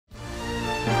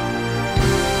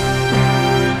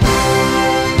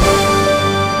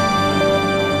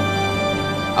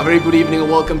A very good evening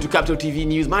and welcome to Capital TV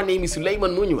News. My name is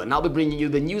Simon Kuria and I'll be bringing you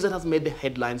the news that has made the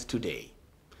headlines today.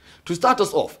 To start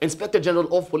us off, Inspector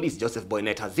General of Police Joseph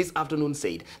Boinnet has this afternoon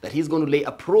said that he's going to lay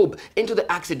a probe into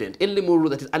the accident in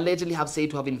Limuru that is allegedly said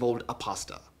to have involved a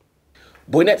pastor.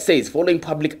 Boinnet says following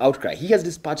public outcry, he has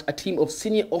dispatched a team of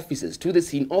senior officers to the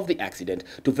scene of the accident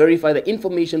to verify the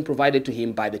information provided to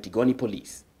him by the Tigoni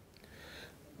police.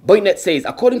 Boinnet says,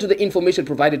 according to the information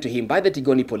provided to him by the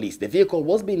Tigoni police, the vehicle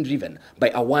was being driven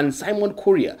by a one Simon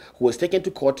Kuria, who was taken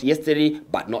to court yesterday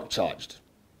but not charged.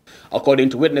 According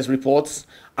to witness reports,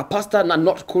 a pastor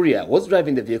not Kuria was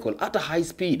driving the vehicle at a high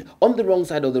speed on the wrong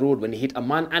side of the road when he hit a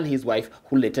man and his wife,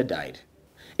 who later died.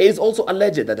 It is also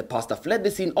alleged that the pastor fled the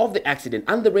scene of the accident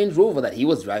and the Range Rover that he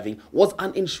was driving was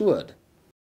uninsured.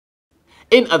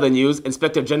 In other news,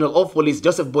 Inspector General of Police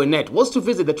Joseph Boinnet was to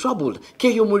visit the troubled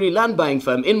Tigoni land buying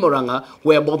firm in Murang'a,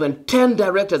 where more than 10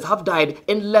 directors have died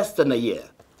in less than a year.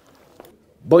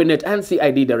 Boinnet and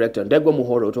CID Director Ndegwa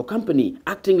Muhoro to accompany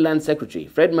Acting Land Secretary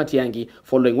Fred Matiang'i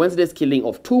following Wednesday's killing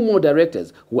of 2 more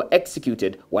directors who were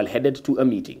executed while headed to a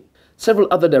meeting. Several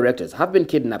other directors have been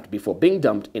kidnapped before being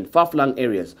dumped in far-flung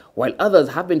areas, while others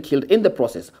have been killed in the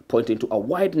process, pointing to a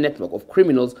wide network of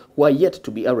criminals who are yet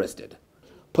to be arrested.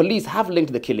 Police have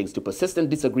linked the killings to persistent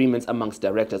disagreements amongst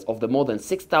directors of the more than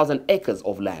 6,000 acres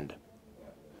of land.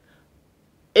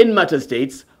 In Matter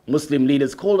States, Muslim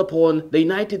leaders called upon the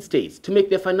United States to make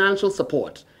their financial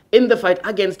support in the fight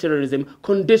against terrorism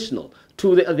conditional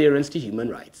to the adherence to human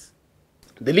rights.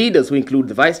 The leaders, who include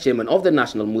the Vice Chairman of the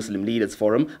National Muslim Leaders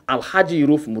Forum, Al-Haji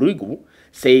Ruf Murigu,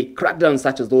 say crackdowns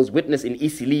such as those witnessed in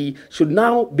Isili should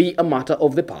now be a matter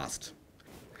of the past.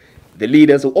 The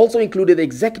leaders, who also included the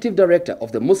Executive Director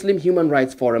of the Muslim Human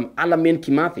Rights Forum, Alamin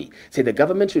Kimathi, said the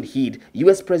government should heed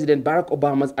US President Barack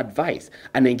Obama's advice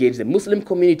and engage the Muslim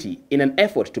community in an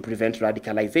effort to prevent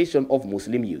radicalization of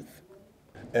Muslim youth.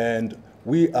 And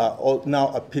we are all now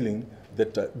appealing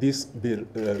that this be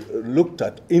looked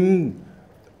at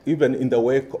even in the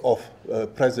wake of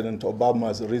President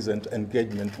Obama's recent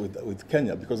engagement with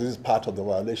Kenya, because this is part of the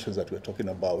violations that we're talking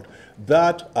about,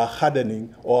 that are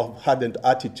hardening or hardened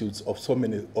attitudes of so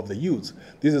many of the youths.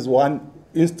 This is one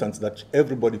instance that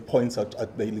everybody points out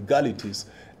at the illegalities,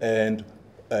 and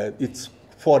it's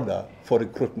fodder for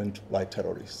recruitment by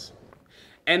terrorists.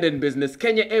 And in business,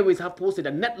 Kenya Airways have posted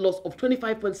a net loss of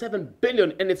 25.7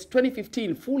 billion in its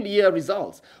 2015 full-year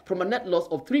results from a net loss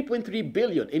of 3.3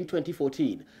 billion in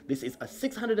 2014. This is a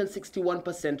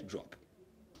 661% drop.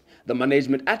 The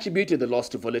management attributed the loss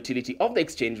to volatility of the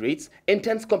exchange rates,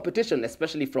 intense competition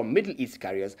especially from Middle East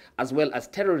carriers, as well as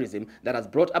terrorism that has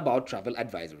brought about travel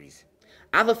advisories.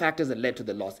 Other factors that led to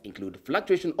the loss include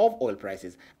fluctuation of oil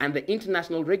prices and the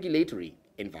international regulatory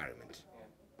environment.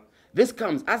 This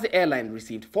comes as the airline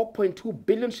received 4.2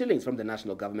 billion shillings from the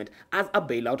national government as a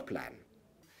bailout plan.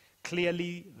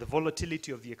 Clearly, the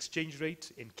volatility of the exchange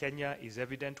rate in Kenya is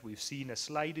evident. We've seen a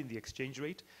slide in the exchange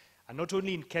rate, and not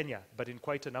only in Kenya, but in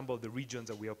quite a number of the regions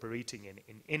that we're operating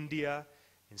in India,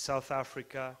 in South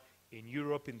Africa, in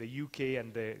Europe, in the UK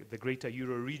and the greater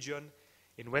Euro region,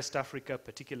 in West Africa,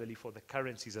 particularly for the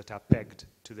currencies that are pegged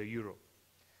to the euro.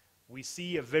 We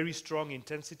see a very strong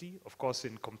intensity, of course,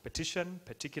 in competition,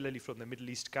 particularly from the Middle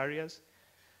East carriers.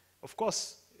 Of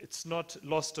course, it's not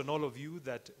lost on all of you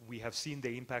that we have seen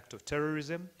the impact of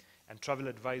terrorism and travel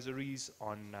advisories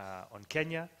on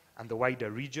Kenya and the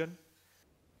wider region.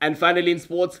 And finally in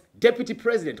sports, Deputy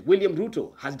President William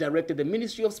Ruto has directed the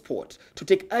Ministry of Sport to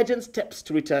take urgent steps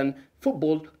to return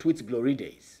football to its glory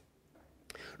days.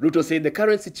 Ruto said the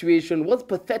current situation was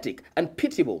pathetic and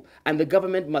pitiable and the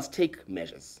government must take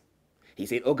measures. He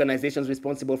said organizations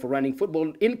responsible for running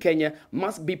football in Kenya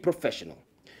must be professional.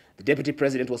 The Deputy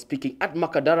President was speaking at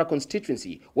Makadara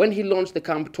constituency when he launched the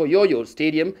Camp Toyoyo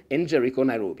Stadium in Jericho,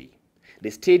 Nairobi.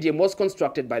 The stadium was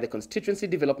constructed by the Constituency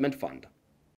Development Fund.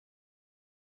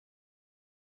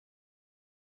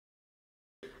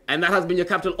 And that has been your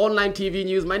Capital Online TV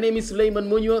News. My name is Simon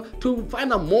Kuria. To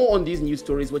find out more on these news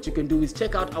stories, what you can do is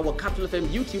check out our Capital FM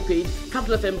YouTube page,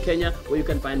 Capital FM Kenya, where you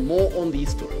can find more on these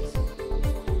stories.